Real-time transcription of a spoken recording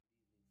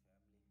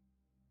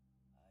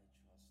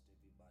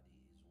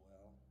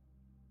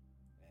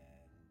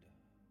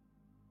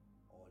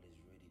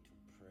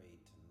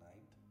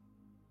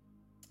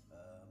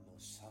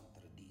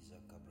Santradiza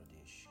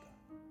Kabradeshka.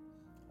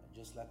 I'd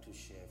just like to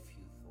share a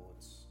few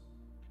thoughts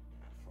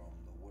from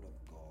the Word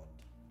of God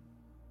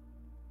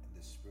and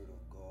the Spirit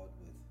of God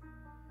with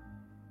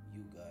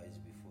you guys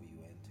before you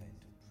enter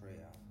into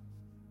prayer.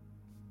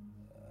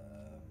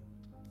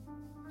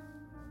 On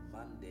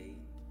Monday,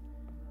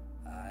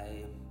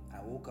 I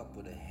woke up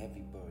with a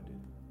heavy burden.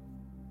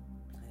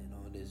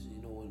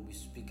 When we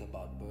speak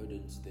about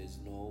burdens, there's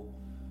no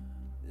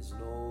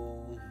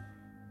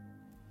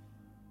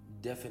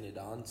definite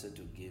answer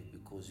to give,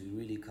 because you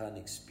really can't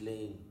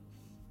explain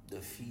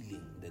the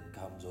feeling that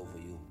comes over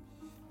you.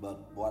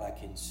 But what I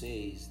can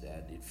say is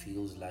that it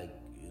feels like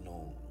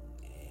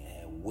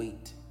a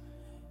weight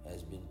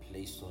has been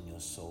placed on your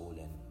soul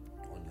and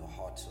on your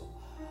heart. So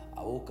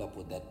I woke up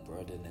with that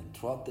burden, and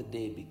throughout the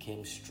day it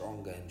became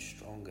stronger and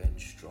stronger and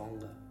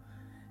stronger,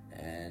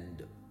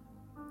 and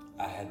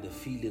I had the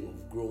feeling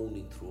of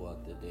groaning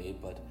throughout the day,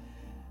 but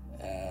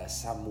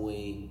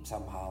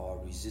somehow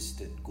I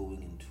resisted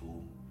going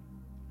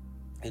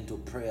into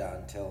prayer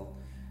until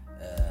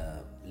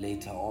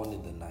later on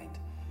in the night.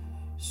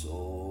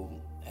 So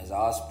as I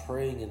was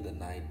praying in the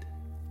night,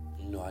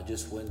 I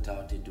just went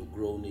out into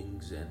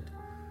groanings and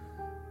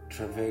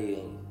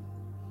travail,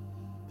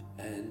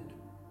 and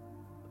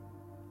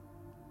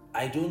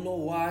I don't know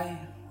why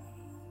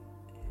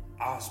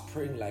I was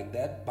praying like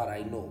that, but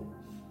I know.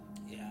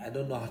 I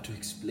don't know how to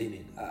explain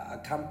it. I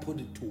can't put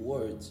it to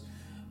words,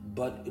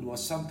 but it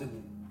was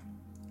something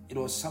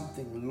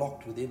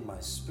locked within my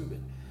spirit.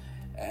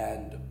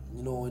 And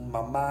in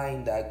my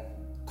mind, I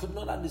could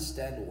not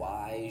understand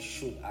why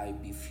should I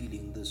be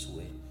feeling this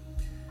way.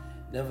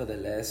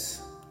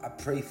 Nevertheless, I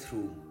prayed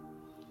through,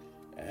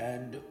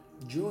 and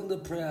during the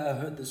prayer I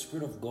heard the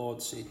Spirit of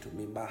God say to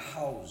me, "My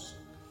house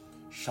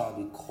shall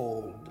be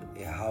called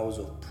a house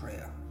of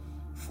prayer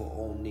for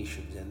all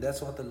nations." And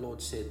that's what the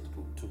Lord said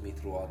to me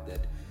throughout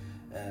that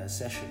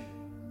session.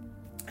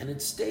 And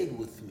it stayed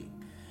with me,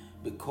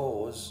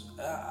 because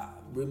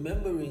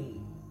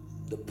remembering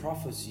the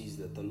prophecies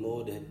that the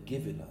Lord had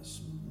given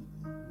us,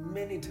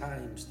 many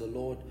times the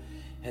Lord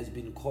has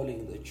been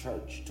calling the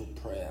church to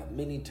prayer.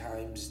 Many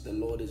times the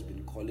Lord has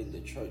been calling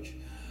the church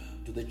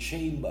to the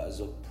chambers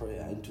of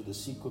prayer and to the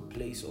secret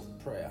place of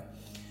prayer.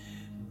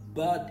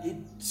 But it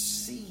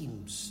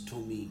seems to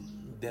me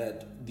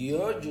that the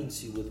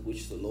urgency with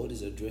which the Lord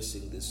is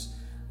addressing this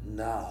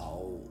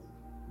now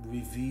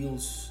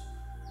reveals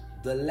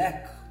the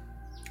lack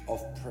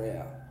of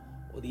prayer,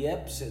 or the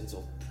absence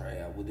of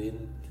prayer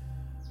within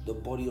the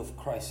body of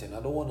Christ. And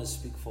I don't want to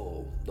speak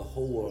for the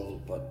whole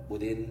world, but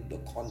within the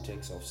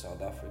context of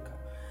South Africa.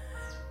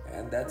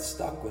 And that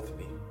stuck with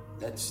me.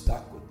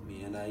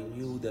 And I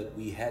knew that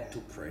we had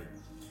to pray.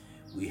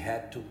 We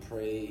had to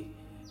pray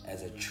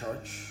as a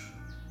church.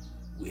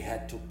 We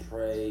had to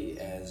pray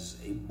as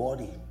a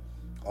body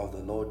of the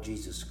Lord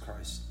Jesus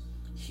Christ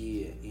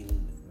here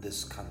in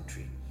this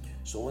country.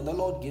 So when the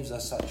Lord gives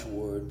us such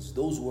words,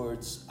 those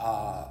words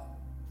are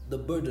the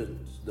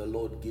burdens the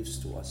Lord gives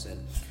to us,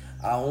 and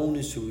our own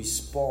is to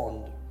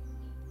respond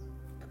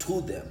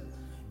to them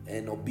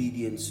in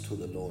obedience to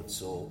the Lord.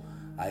 So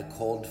I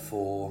called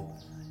for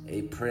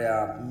a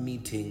prayer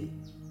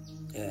meeting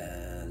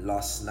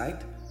last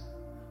night,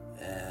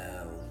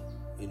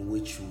 in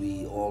which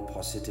we all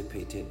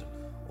participated,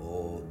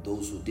 or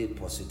those who did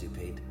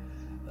participate,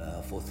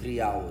 for 3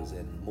 hours,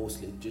 and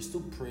mostly just to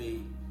pray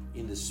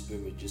in the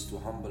Spirit, just to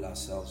humble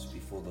ourselves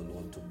before the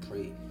Lord, to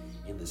pray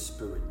in the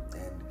Spirit.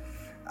 And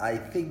I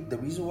think the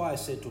reason why I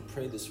said to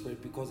pray in the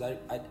Spirit, because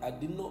I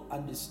did not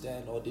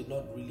understand, or did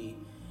not really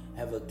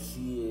have a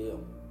clear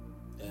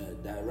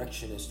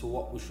direction as to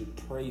what we should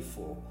pray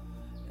for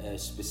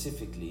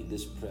specifically in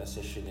this prayer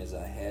session, as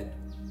I had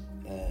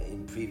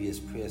in previous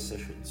prayer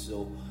sessions.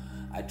 So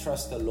I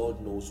trust the Lord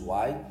knows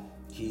why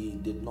He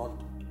did not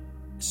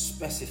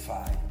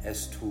specify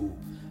as to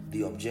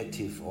the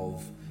objective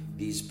of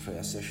these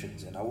prayer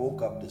sessions. And I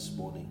woke up this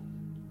morning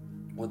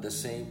with the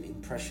same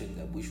impression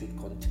that we should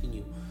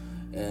continue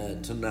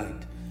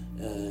tonight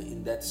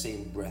in that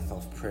same breath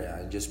of prayer,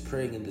 and just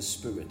praying in the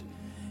Spirit,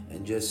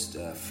 and just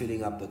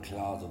filling up the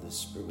clouds of the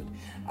Spirit.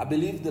 I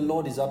believe the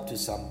Lord is up to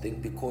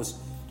something, because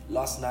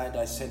last night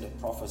I said a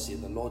prophecy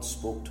and the Lord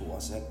spoke to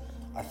us, and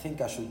I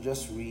think I should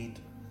just read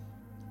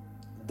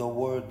the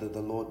word that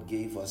the Lord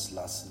gave us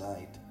last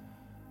night.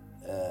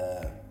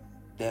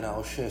 Then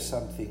I'll share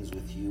some things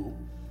with you,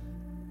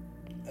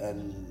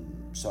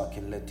 and so I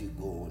can let you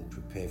go and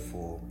prepare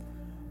for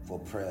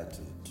prayer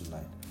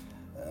tonight.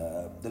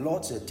 The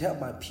Lord said, "Tell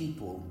my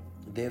people,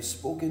 they have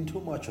spoken too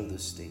much of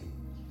this thing.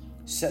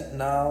 Set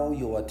now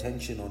your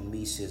attention on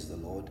me, says the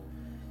Lord.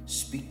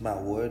 Speak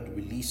my word,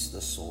 release the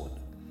sword.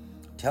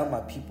 Tell my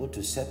people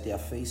to set their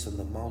face on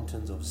the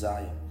mountains of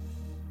Zion.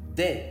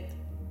 Then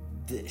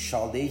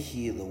shall they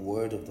hear the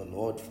word of the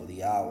Lord for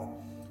the hour.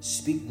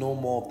 Speak no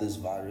more of this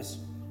virus.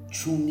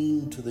 Tune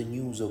in to the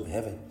news of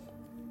heaven.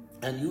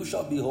 And you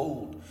shall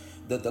behold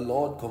that the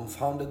Lord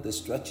confounded the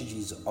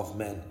strategies of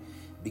men.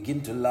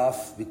 Begin to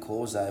laugh,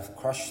 because I have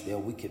crushed their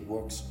wicked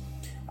works.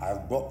 I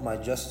have brought my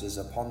justice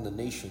upon the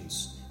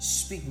nations.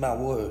 Speak my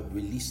word,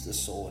 release the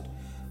sword.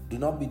 Do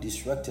not be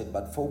distracted,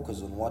 but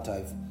focus on what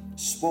I've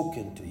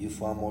spoken to you,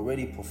 for I'm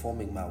already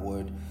performing my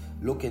word.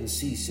 Look and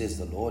see, says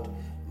the Lord.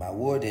 My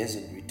word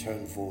hasn't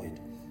returned void.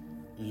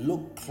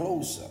 Look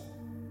closer.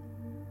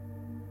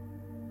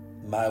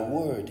 My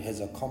word has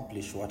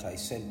accomplished what I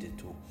sent it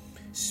to.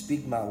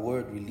 Speak my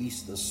word,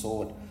 release the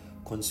sword.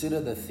 Consider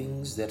the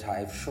things that I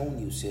have shown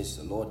you, says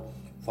the Lord,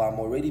 for I'm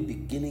already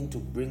beginning to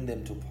bring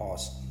them to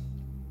pass.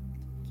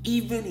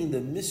 Even in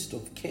the midst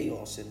of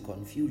chaos and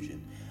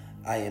confusion,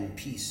 I am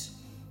peace.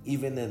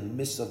 Even in the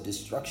midst of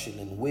destruction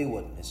and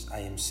waywardness, I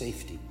am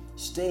safety.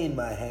 Stay in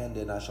my hand,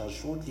 and I shall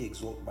shortly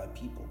exalt my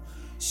people.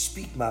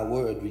 Speak my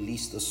word,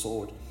 release the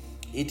sword.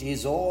 It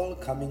is all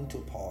coming to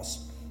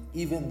pass,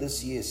 even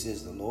this year,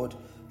 says the Lord.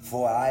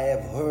 For I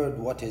have heard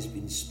what has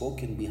been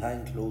spoken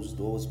behind closed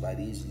doors by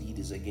these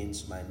leaders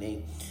against my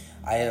name.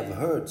 I have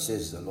heard,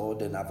 says the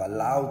Lord, and I've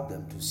allowed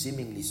them to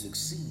seemingly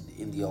succeed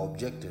in their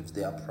objectives.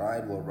 Their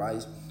pride will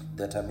rise,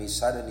 that I may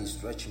suddenly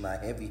stretch my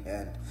heavy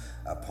hand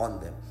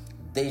upon them.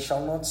 They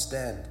shall not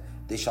stand,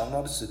 they shall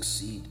not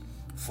succeed,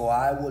 for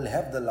I will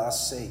have the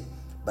last say.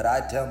 But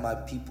I tell my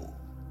people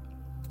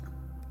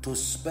to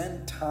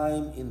spend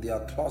time in their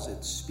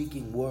closets,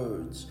 speaking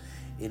words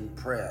in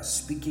prayer,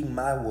 speaking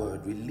my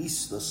word.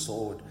 Release the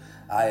sword.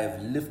 I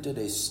have lifted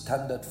a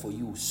standard for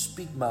you.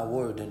 Speak my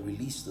word and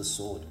release the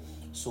sword.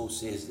 So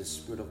says the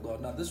Spirit of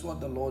God. Now, this is what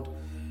the Lord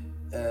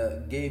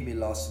gave me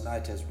last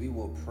night as we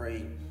were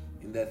praying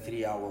in that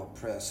 3-hour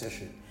prayer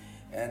session.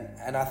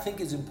 And I think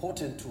it's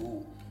important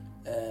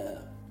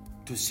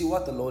to see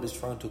what the Lord is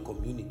trying to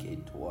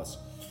communicate to us.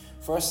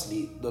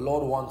 Firstly, the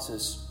Lord wants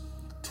us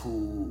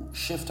to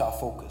shift our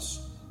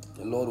focus.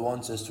 The Lord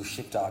wants us to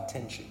shift our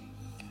attention,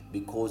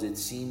 because it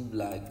seemed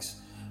like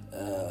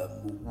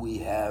we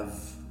have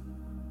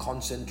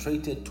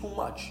concentrated too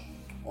much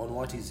on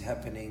what is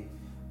happening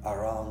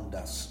around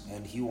us,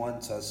 and He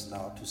wants us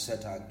now to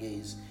set our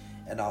gaze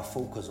and our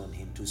focus on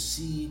Him, to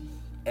see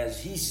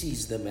as He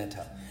sees the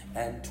matter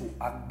and to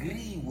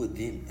agree with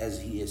Him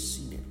as He has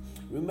seen it.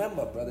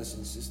 Remember, brothers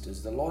and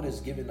sisters, the Lord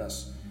has given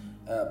us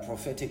a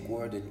prophetic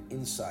word and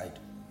insight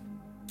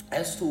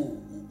as to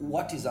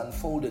what is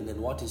unfolding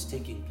and what is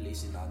taking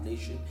place in our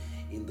nation,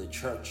 in the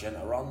church, and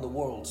around the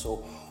world.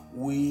 So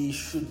we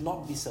should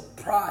not be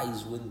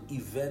surprised when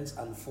events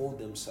unfold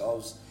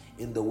themselves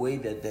in the way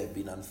that they've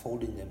been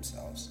unfolding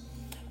themselves.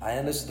 I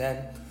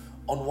understand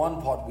on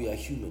one part we are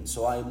human,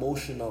 so our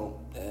emotional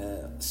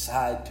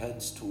side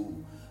tends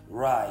to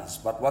rise.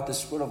 But what the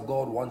Spirit of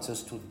God wants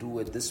us to do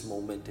at this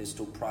moment is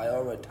to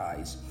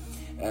prioritize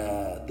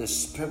the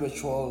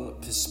spiritual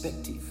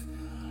perspective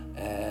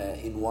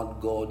in what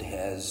God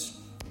has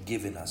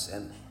given us.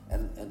 And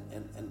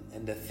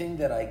the thing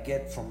that I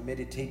get from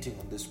meditating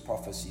on this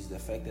prophecy is the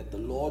fact that the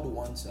Lord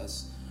wants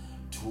us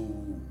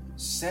to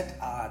set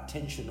our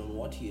attention on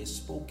what He has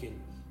spoken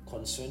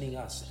concerning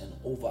us and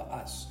over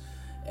us,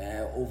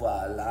 over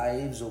our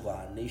lives, over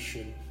our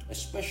nation,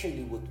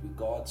 especially with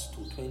regards to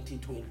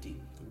 2020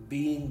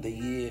 being the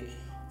year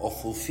of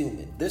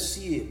fulfillment. This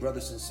year,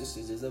 brothers and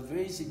sisters, is a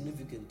very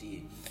significant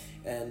year.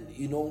 And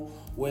you know,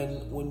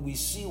 when we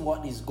see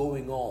what is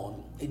going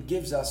on, it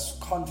gives us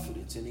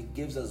confidence and it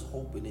gives us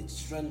hope and it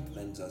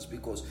strengthens us,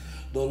 because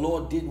the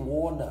Lord did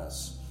warn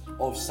us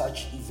of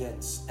such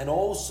events. And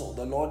also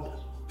the Lord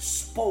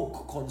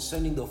spoke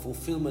concerning the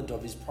fulfillment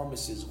of His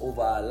promises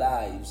over our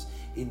lives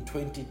in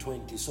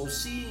 2020. So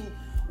seeing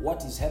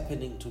what is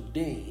happening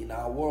today in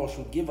our world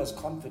should give us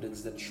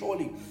confidence that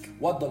surely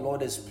what the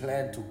Lord has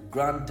planned to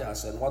grant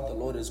us and what the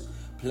Lord has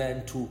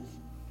planned to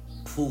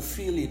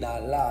fulfill in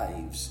our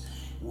lives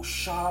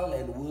shall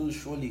and will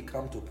surely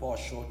come to pass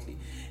shortly.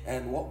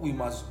 And what we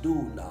must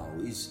do now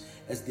is,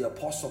 as the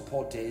Apostle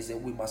Paul says,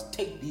 that we must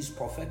take these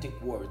prophetic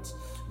words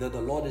that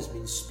the Lord has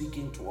been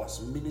speaking to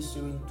us,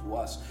 ministering to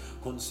us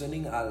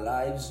concerning our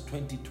lives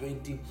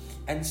 2020,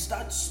 and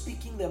start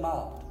speaking them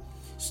out.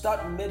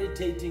 Start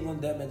meditating on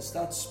them and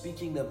start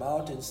speaking them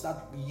out and start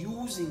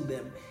using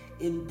them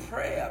in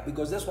prayer,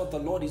 because that's what the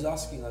Lord is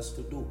asking us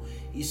to do.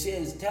 He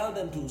says, tell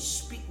them to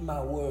speak my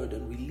word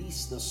and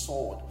release the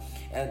sword.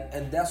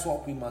 And that's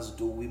what we must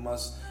do. We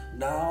must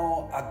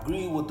now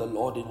agree with the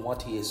Lord in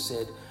what He has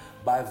said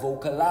by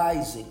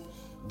vocalizing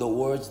the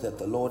words that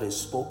the Lord has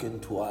spoken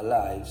to our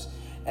lives.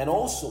 And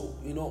also,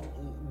 you know,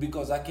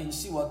 because I can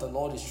see what the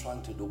Lord is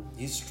trying to do.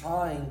 He's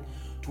trying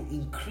to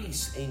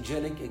increase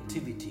angelic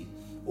activity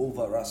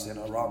over us and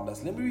around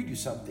us. Let me read you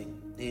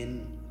something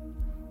in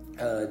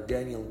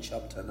Daniel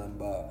chapter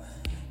number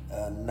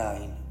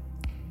 9.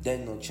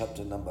 Daniel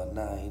chapter number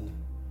 9.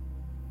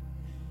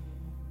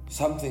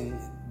 Something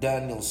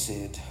Daniel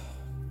said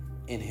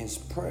in his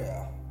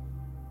prayer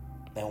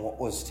and what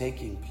was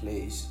taking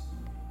place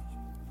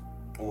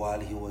while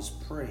he was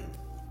praying.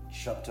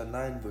 Chapter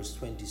 9 verse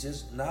 20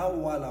 says, now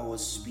while I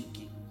was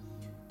speaking,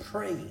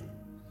 praying,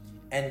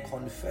 and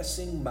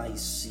confessing my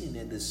sin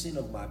and the sin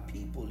of my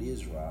people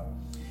Israel,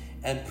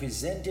 and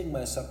presenting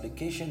my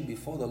supplication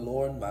before the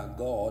Lord my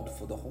God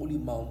for the holy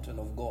mountain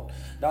of God.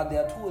 Now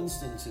there are two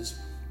instances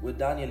where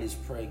Daniel is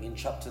praying in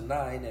chapter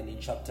 9 and in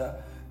chapter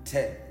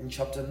 10. In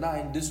chapter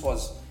 9, this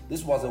was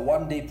a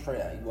one-day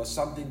prayer. It was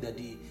something that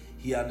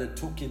he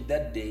undertook in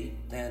that day,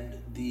 and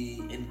the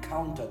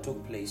encounter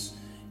took place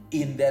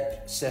in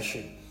that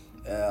session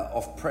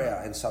of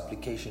prayer and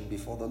supplication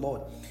before the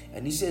Lord.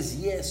 And he says,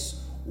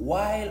 yes,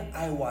 while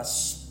I was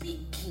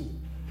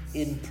speaking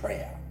in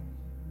prayer,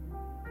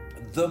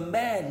 the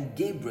man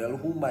Gabriel,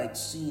 whom I'd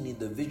seen in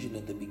the vision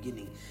at the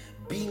beginning,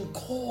 being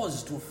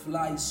caused to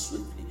fly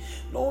swiftly.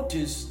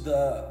 Notice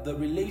the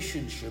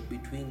relationship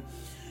between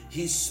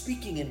his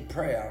speaking in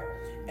prayer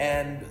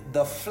and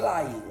the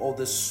flying, or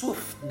the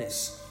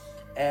swiftness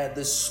and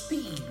the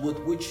speed with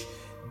which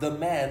the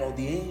man, or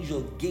the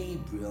angel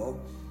Gabriel,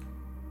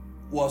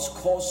 was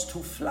caused to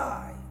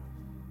fly,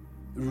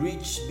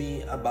 reached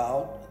me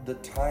about the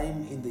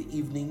time in the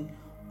evening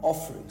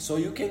offering. So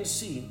you can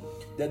see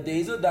that there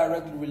is a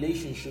direct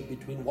relationship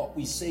between what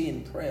we say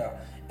in prayer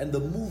and the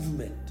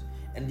movement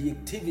and the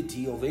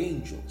activity of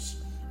angels.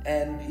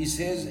 And he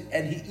says,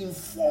 and he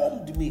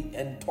informed me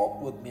and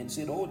talked with me and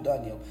said, oh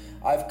Daniel,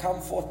 I've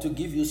come forth to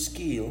give you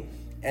skill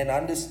and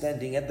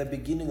understanding. At the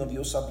beginning of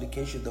your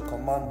supplication, the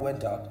command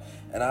went out,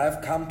 and I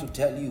have come to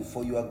tell you,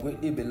 for you are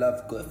greatly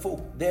beloved.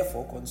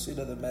 Therefore,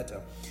 consider the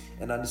matter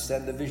and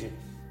understand the vision.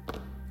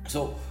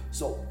 So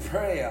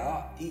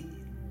prayer, it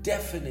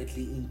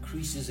definitely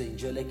increases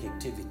angelic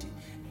activity,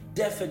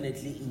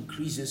 definitely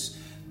increases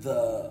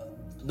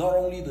not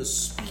only the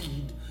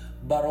speed,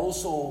 but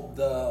also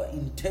the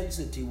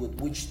intensity with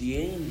which the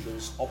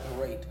angels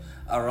operate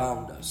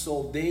around us.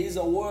 So there is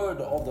a word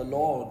of the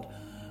Lord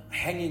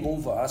hanging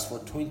over us for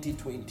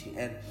 2020,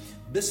 and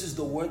this is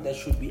the word that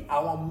should be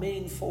our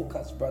main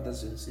focus,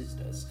 brothers and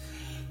sisters.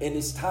 And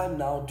it's time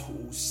now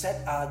to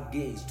set our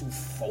gaze, to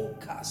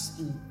focus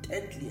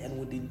intently and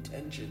with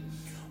intention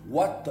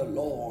what the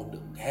Lord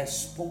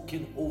has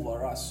spoken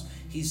over us.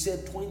 He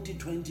said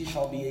 2020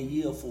 shall be a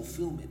year of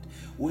fulfillment,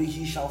 where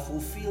he shall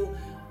fulfill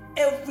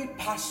every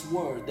past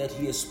word that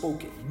he has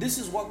spoken. This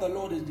is what the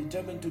Lord is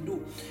determined to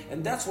do.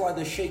 And that's why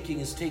the shaking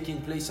is taking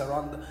place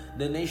around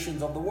the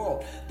nations of the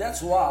world.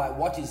 That's why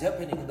what is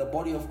happening in the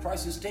body of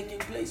Christ is taking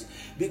place,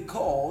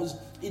 because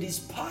it is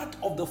part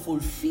of the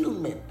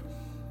fulfillment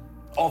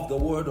of the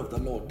word of the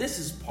Lord. This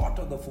is part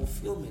of the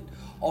fulfillment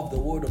of the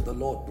word of the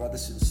Lord,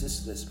 brothers and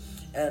sisters.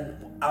 And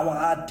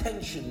our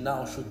attention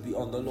now should be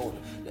on the Lord.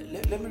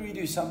 Let me read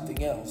you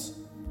something else.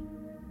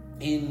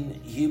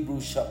 In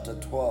Hebrews chapter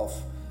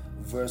 12,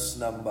 verse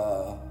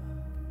number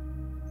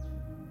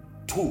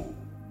 2.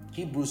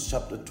 Hebrews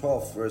chapter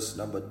 12, verse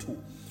number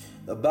 2.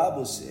 The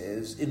Bible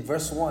says, in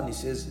verse 1, it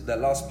says, the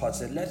last part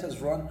said, let us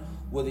run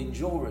with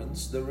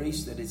endurance the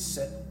race that is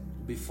set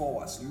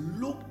before us,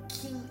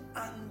 looking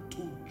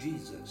unto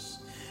Jesus.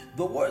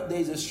 The word there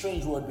is a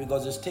strange word,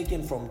 because it's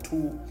taken from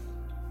two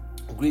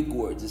Greek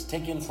words. It's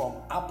taken from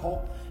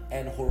apo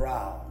and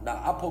horao. Now,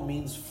 apo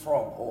means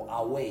from or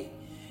away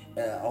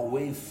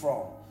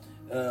from.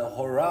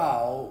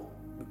 Horao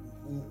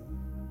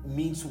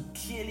means to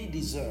clearly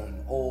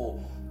discern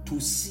or to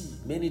see.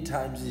 Many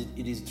times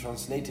it is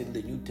translated in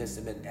the New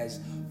Testament as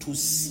to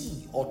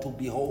see or to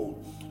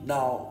behold.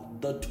 Now,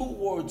 the two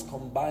words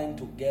combined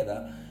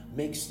together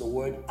makes the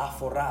word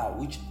aphorao,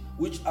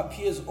 which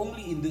appears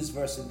only in this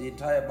verse in the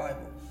entire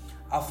Bible.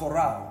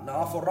 Aphorao.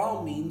 Now,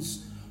 aphorao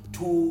means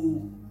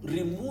to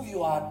remove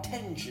your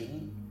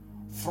attention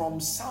from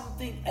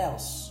something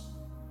else,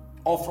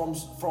 or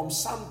from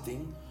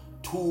something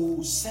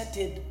to set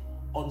it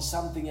on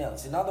something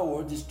else. In other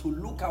words, is to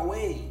look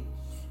away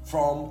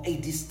from a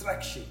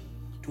distraction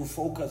to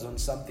focus on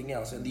something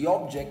else. And the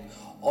object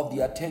of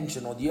the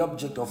attention, or the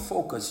object of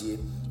focus here,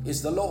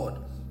 is the Lord.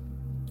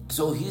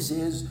 So he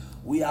says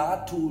we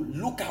are to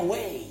look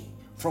away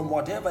from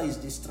whatever is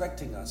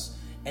distracting us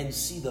and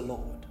see the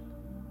Lord.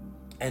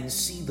 And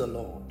see the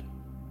Lord.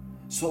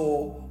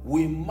 So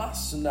we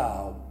must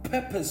now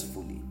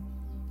purposefully,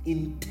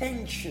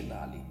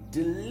 intentionally,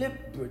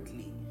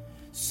 deliberately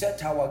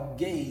set our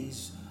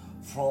gaze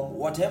from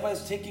whatever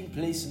is taking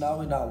place now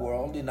in our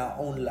world, in our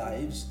own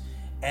lives,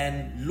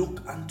 and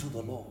look unto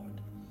the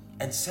Lord,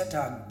 and set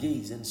our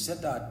gaze and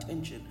set our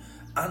attention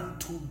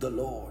unto the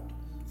Lord.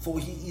 For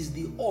he is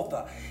the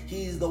author.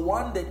 He is the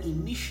one that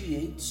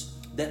initiates,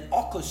 that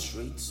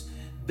orchestrates,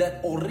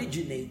 that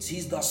originates.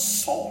 He's the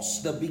source,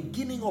 the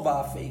beginning of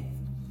our faith,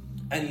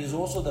 and he's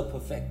also the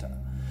perfecter.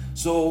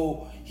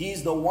 So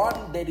he's the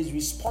one that is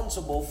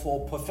responsible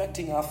for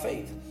perfecting our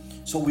faith.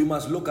 So we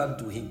must look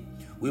unto him.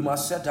 We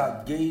must set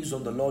our gaze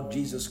on the Lord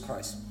Jesus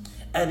Christ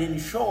and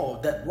ensure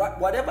that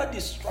whatever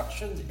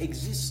distractions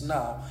exist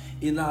now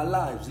in our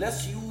lives,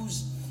 let's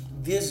use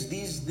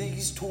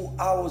these 2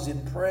 hours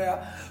in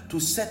prayer to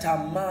set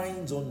our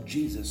minds on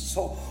Jesus.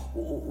 So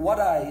what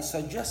I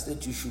suggest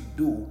that you should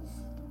do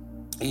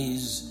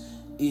is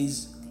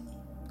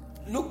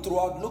look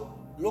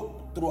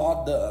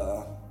throughout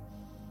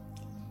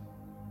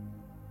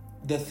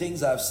the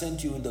things I've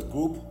sent you in the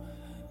group,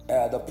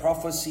 the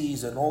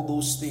prophecies and all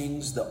those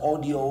things, the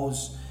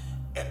audios.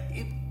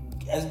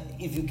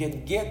 If you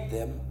can get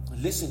them,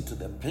 listen to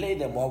them, play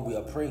them while we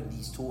are praying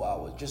these 2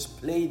 hours. Just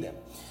play them.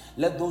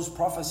 Let those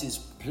prophecies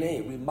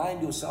play.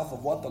 Remind yourself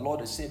of what the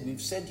Lord has said.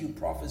 We've sent you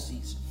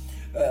prophecies.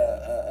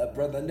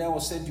 Brother Nell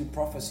sent you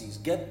prophecies.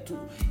 Get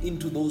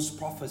into those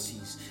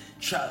prophecies.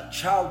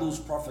 Child those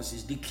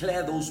prophecies.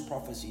 Declare those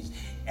prophecies.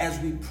 As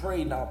we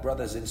pray now,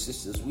 brothers and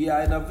sisters, we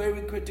are in a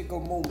very critical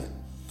moment.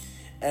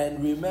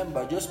 And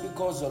remember, just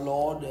because the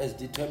Lord has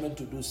determined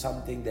to do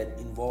something that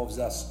involves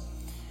us,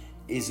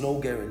 is no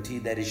guarantee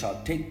that it shall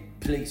take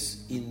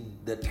place in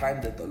the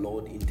time that the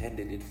Lord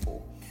intended it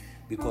for.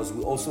 Because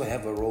we also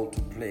have a role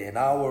to play. And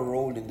our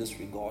role in this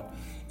regard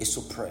is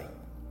to pray.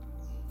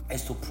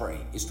 Is to pray.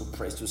 Is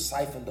to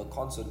siphon the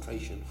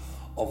concentration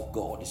of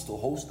God. Is to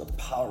host the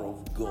power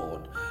of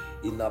God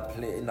in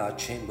our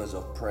chambers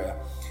of prayer.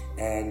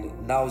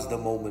 And now is the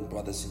moment,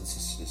 brothers and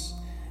sisters.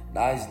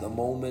 Now is the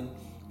moment.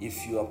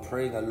 If you are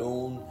praying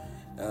alone,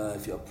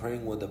 if you're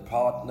praying with a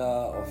partner,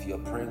 or if you're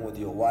praying with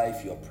your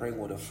wife, you're praying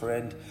with a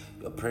friend,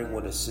 you're praying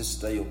with a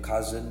sister, your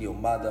cousin, your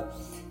mother,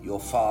 your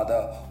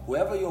father,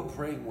 whoever you're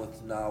praying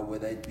with now,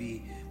 whether it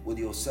be with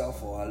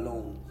yourself or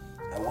alone,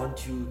 I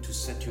want you to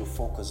set your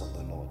focus on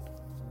the Lord.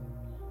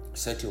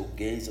 Set your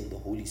gaze on the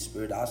Holy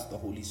Spirit. Ask the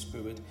Holy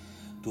Spirit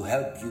to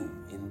help you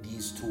in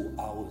these 2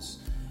 hours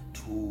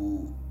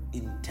to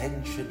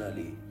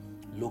intentionally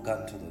look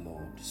unto the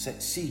Lord.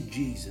 See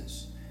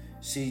Jesus.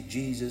 See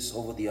Jesus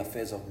over the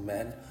affairs of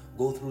man.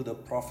 Go through the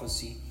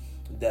prophecy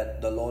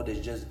that the Lord has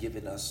just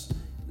given us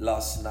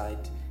last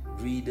night.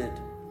 Read it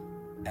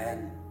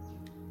and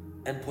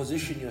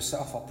position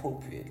yourself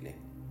appropriately.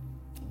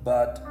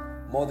 But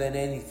more than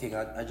anything,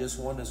 I just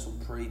want us to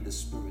pray in the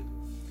Spirit.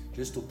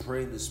 Just to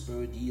pray in the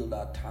Spirit, yield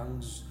our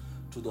tongues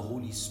to the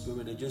Holy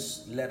Spirit and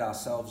just let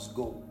ourselves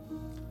go.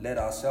 Let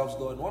ourselves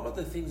go. And one of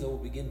the things that will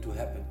begin to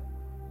happen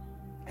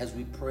as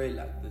we pray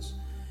like this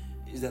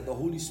is that the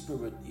Holy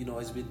Spirit,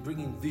 has been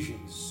bringing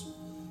visions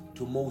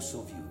to most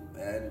of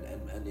you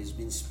and has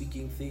been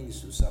speaking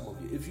things to some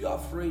of you. If you are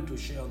afraid to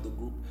share on the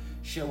group,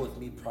 share with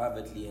me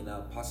privately and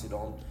I'll pass it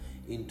on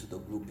into the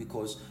group,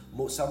 because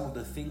some of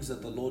the things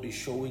that the Lord is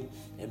showing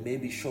and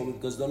maybe showing,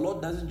 because the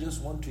Lord doesn't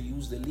just want to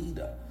use the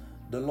leader.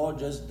 The Lord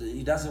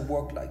He doesn't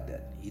work like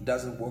that. He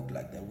doesn't work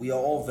like that. We are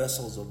all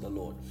vessels of the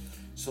Lord.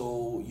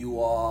 So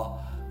you are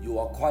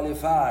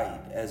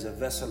qualified as a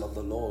vessel of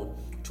the Lord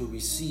to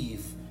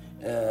receive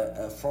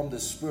from the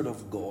Spirit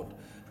of God,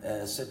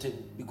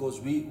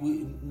 because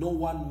we no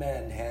one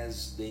man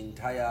has the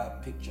entire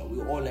picture. We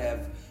all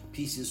have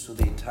pieces to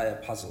the entire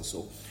puzzle.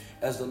 So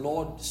as the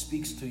Lord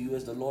speaks to you,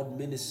 as the Lord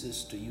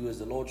ministers to you, as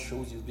the Lord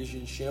shows you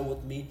vision, share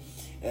with me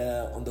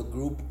on the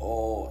group,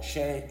 or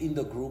share in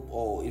the group,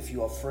 or if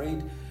you're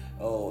afraid,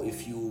 or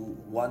if you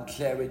want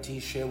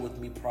clarity, share with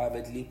me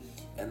privately,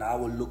 and I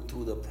will look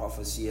through the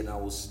prophecy and I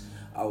will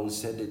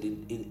send it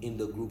in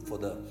the group for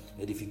the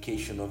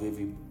edification of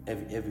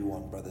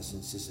everyone, brothers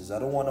and sisters. I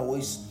don't want to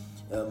waste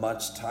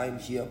much time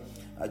here.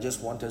 I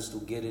just want us to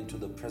get into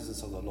the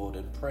presence of the Lord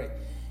and pray.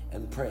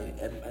 And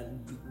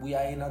we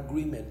are in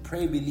agreement.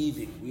 Pray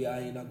believing. We are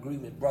in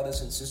agreement.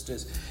 Brothers and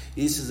sisters,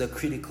 this is a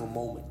critical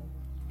moment.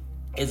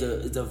 It's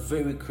a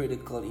very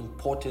critical,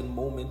 important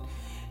moment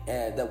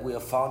that we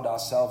have found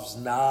ourselves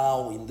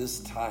now in this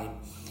time.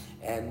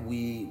 And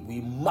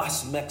we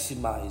must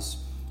maximize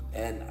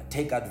and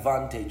take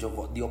advantage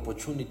of the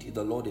opportunity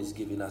the Lord has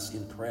given us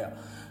in prayer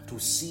to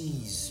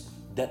seize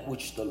that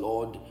which the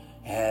Lord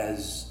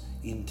has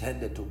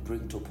intended to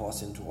bring to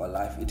pass into our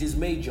life. It is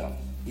major.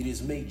 It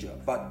is major.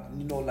 But,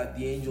 like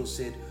the angel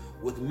said,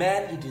 with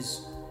man it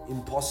is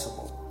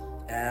impossible.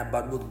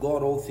 But with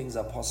God all things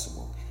are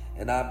possible.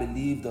 And I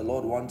believe the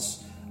Lord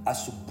wants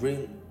to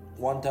bring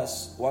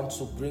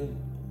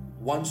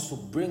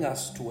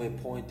us to a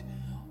point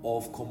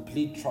of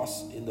complete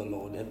trust in the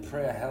Lord, and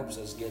prayer helps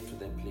us get to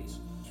that place.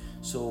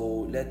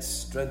 So let's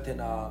strengthen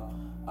our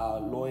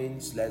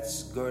loins,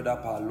 let's gird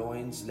up our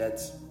loins,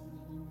 let's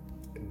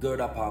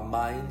gird up our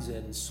minds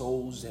and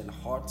souls and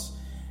hearts,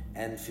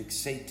 and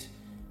fixate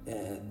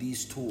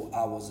these 2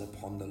 hours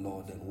upon the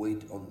Lord and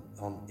wait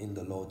on in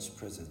the Lord's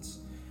presence.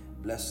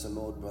 Bless the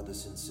Lord,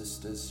 brothers and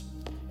sisters.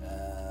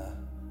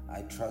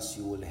 I trust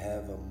you will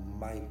have a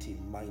mighty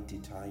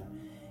time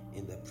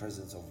in the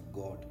presence of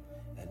God.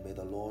 And may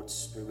the Lord's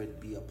Spirit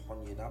be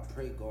upon you. And I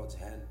pray God's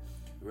hand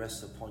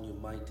rest upon you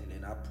mightily.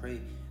 And I pray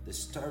the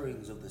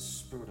stirrings of the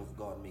Spirit of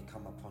God may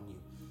come upon you.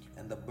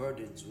 And the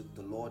burdens which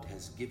the Lord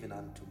has given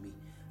unto me,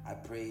 I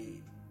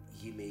pray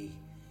He may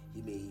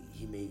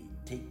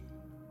take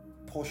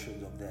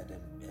portions of that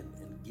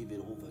and give it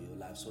over your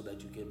life, so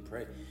that you can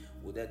pray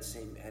with that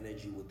same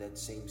energy, with that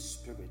same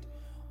Spirit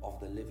of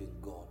the living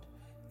God,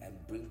 and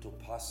bring to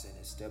pass and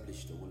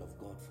establish the will of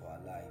God for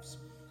our lives.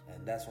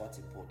 And that's what's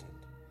important.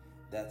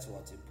 That's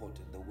what's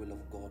important, the will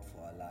of God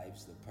for our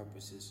lives, the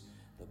purposes,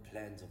 the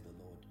plans of the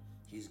Lord.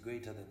 He's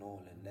greater than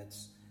all, and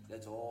let's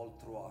all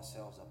throw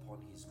ourselves upon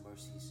His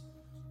mercies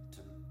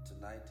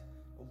tonight.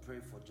 Don't pray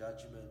for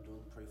judgment.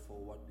 Don't pray for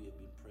what we have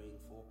been praying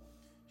for.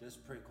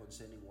 Just pray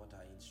concerning what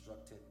I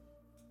instructed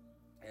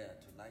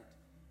tonight,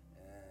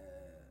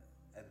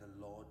 and the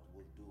Lord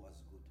will do us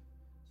good.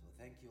 So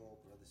Thank you all,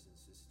 brothers and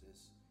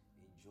sisters.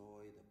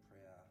 Enjoy the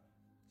prayer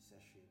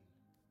session.